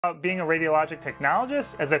About being a radiologic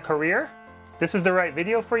technologist as a career, this is the right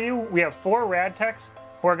video for you. We have 4 rad techs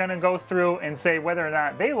who are going to go through and say whether or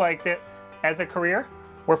not they liked it as a career.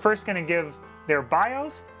 We're first going to give their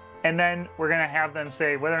bios, and then we're going to have them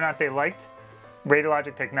say whether or not they liked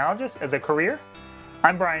radiologic technologist as a career.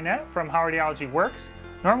 I'm Brianette from How Radiology Works.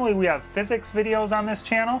 Normally we have physics videos on this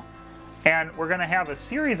channel, and we're going to have a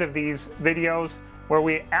series of these videos where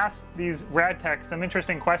we ask these rad techs some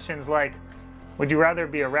interesting questions like, would you rather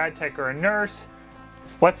be a rad tech or a nurse?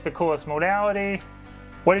 What's the coolest modality?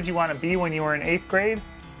 What did you want to be when you were in 8th grade?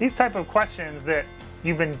 These type of questions that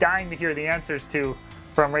you've been dying to hear the answers to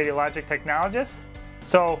from radiologic technologists.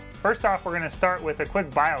 So first off, we're going to start with a quick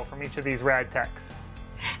bio from each of these rad techs.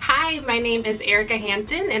 Hi, my name is Erica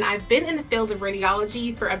Hampton, and I've been in the field of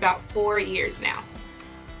radiology for about 4 years now.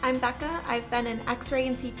 I'm Becca. I've been an X-ray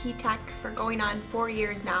and CT tech for going on 4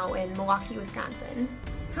 years now in Milwaukee, Wisconsin.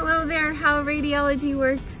 Hello there, How Radiology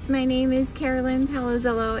Works. My name is Carolyn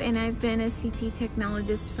Palazzolo, and I've been a CT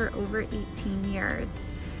technologist for over 18 years.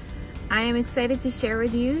 I am excited to share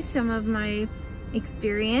with you some of my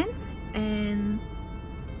experience, and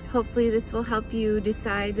hopefully this will help you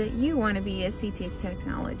decide that you want to be a CT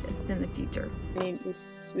technologist in the future. My name is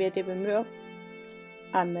Svea Mørup.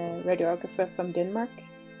 I'm a radiographer from Denmark.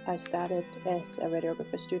 I started as a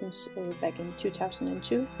radiographer student back in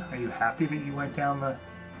 2002. Are you happy that you went down the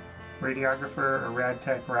radiographer or rad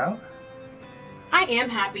tech route? I am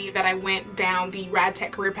happy that I went down the rad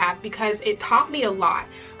tech career path because it taught me a lot.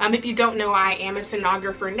 If you don't know, I am a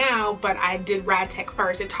sonographer now, but I did rad tech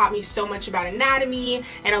first. It taught me so much about anatomy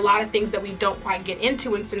and a lot of things that we don't quite get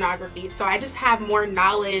into in sonography. So I just have more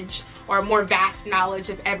knowledge, or more vast knowledge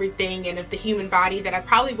of everything and of the human body that I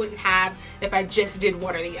probably wouldn't have if I just did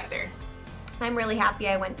one or the other. I'm really happy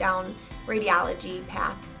I went down radiology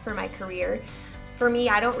path for my career. For me,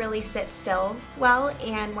 I don't really sit still well,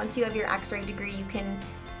 and once you have your X-ray degree, you can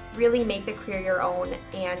really make the career your own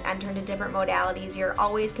and enter into different modalities. You're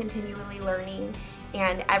always continually learning,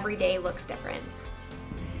 and every day looks different.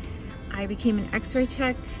 I became an X-ray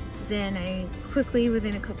tech, then I quickly,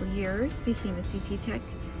 within a couple years, became a CT tech,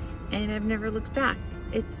 and I've never looked back.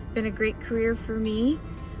 It's been a great career for me.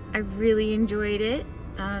 I've really enjoyed it.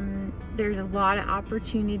 There's a lot of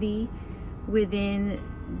opportunity within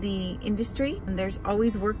the industry. There's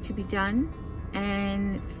always work to be done,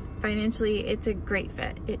 and financially it's a great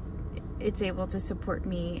fit. It's able to support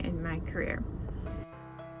me in my career.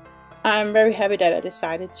 I'm very happy that I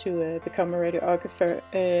decided to become a radiographer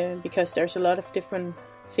because there's a lot of different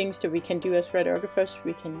things that we can do as radiographers.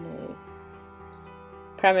 We can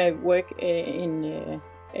primarily work in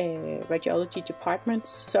radiology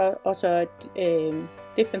departments. So also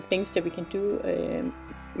different things that we can do.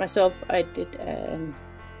 Myself, I did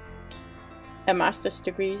a master's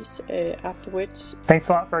degrees afterwards. Thanks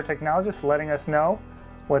a lot for our technologists letting us know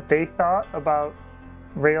what they thought about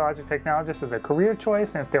radiologic technologists as a career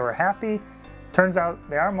choice and if they were happy. Turns out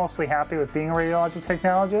they are mostly happy with being a radiologic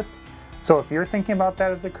technologist. So if you're thinking about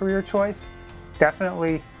that as a career choice,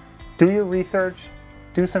 definitely do your research,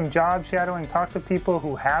 do some job shadowing, talk to people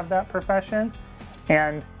who have that profession,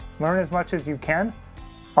 and learn as much as you can.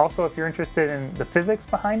 Also, if you're interested in the physics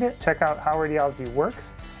behind it, check out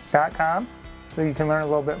howradiologyworks.com so you can learn a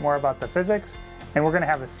little bit more about the physics. And we're going to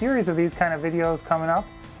have a series of these kind of videos coming up,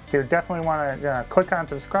 so you definitely want to click on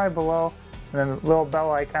subscribe below and then the little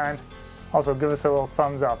bell icon. Also, give us a little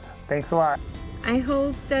thumbs up. Thanks a lot. I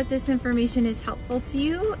hope that this information is helpful to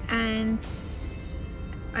you, and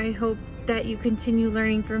I hope that you continue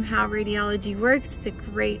learning from How Radiology Works. It's a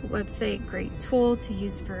great website, great tool to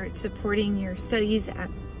use for supporting your studies at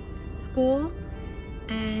school,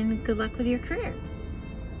 and good luck with your career.